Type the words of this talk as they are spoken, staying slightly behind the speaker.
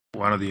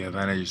One of the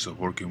advantages of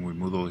working with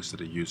Moodle is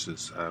that it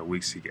uses a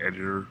WYSIWYG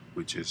editor,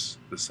 which is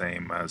the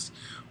same as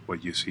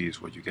what you see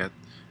is what you get.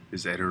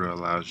 This editor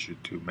allows you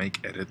to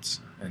make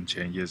edits and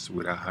changes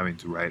without having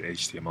to write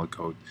HTML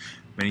code.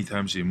 Many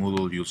times in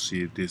Moodle you'll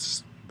see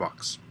this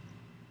box.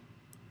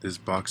 This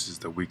box is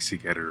the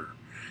WYSIWYG editor.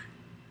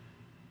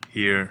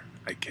 Here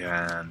I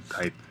can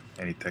type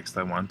any text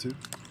I want to,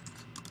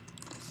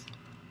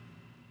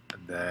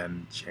 and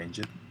then change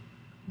it,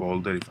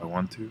 bold it if I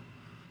want to,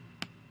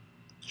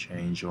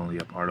 change only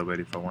a part of it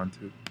if I want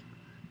to,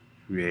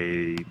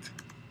 create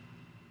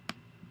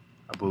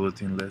a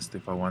bulletin list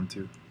if I want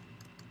to,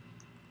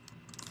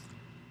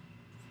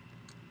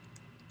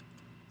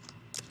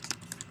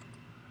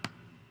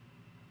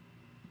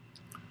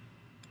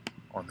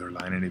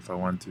 underline it if I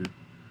want to.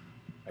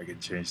 I can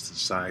change the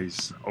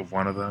size of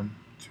one of them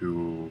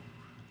to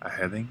a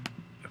heading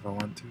if I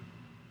want to.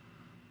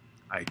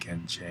 I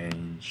can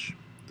change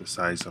the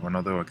size of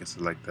another. I can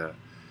select the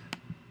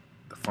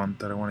font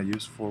that I want to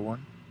use for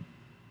one.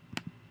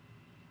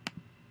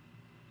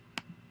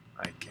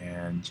 I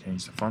can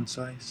change the font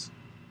size.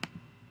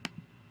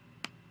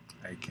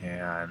 I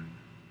can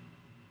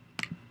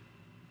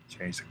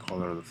change the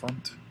color of the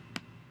font.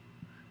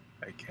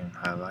 I can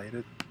highlight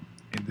it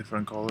in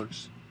different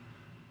colors.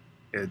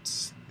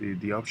 It's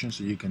the options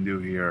that you can do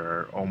here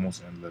are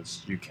almost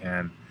endless. You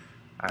can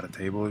add a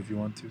table if you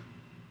want to.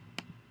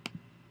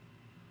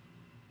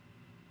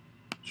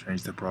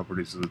 Change the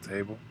properties of the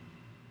table.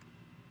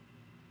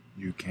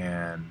 You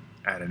can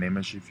add an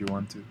image if you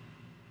want to.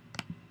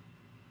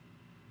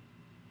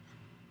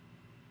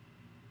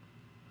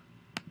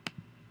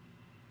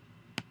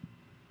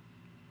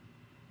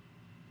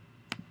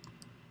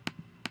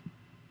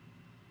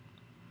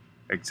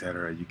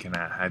 Etc. You can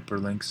add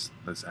hyperlinks.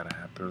 Let's add a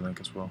hyperlink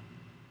as well.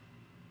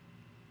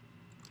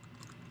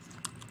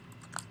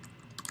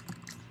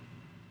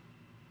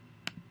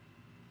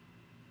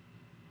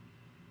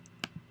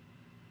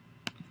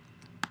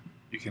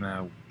 You can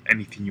add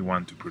anything you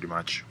want to pretty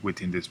much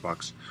within this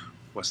box.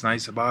 What's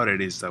nice about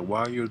it is that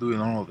while you're doing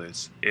all of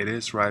this, it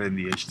is writing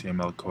the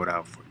HTML code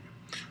out for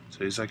you.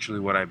 So it's actually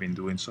what I've been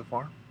doing so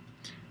far.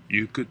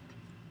 You could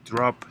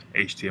drop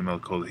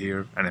HTML code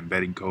here and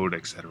embedding code,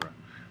 etc.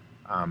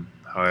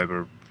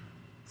 However,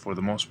 for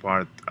the most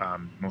part,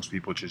 most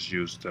people just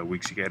use the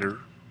WYSIWYG editor.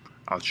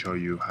 I'll show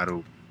you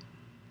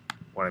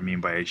what I mean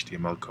by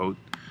HTML code.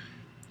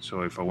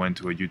 So if I went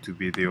to a YouTube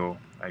video,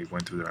 I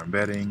went to their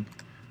embedding,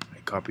 I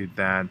copied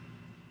that.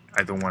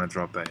 I don't want to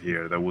drop that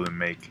here. That wouldn't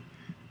make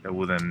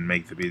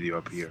the video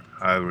appear.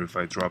 However, if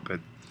I drop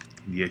it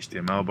in the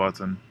HTML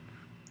button,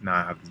 now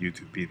I have the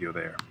YouTube video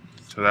there.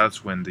 So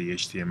that's when the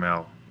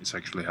HTML is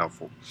actually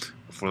helpful.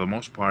 But for the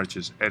most part,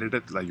 just edit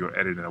it like you're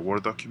editing a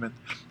Word document,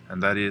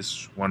 and that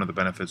is one of the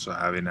benefits of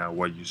having a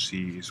what you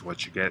see is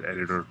what you get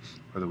editor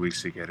or the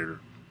WYSIWYG editor.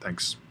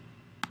 Thanks.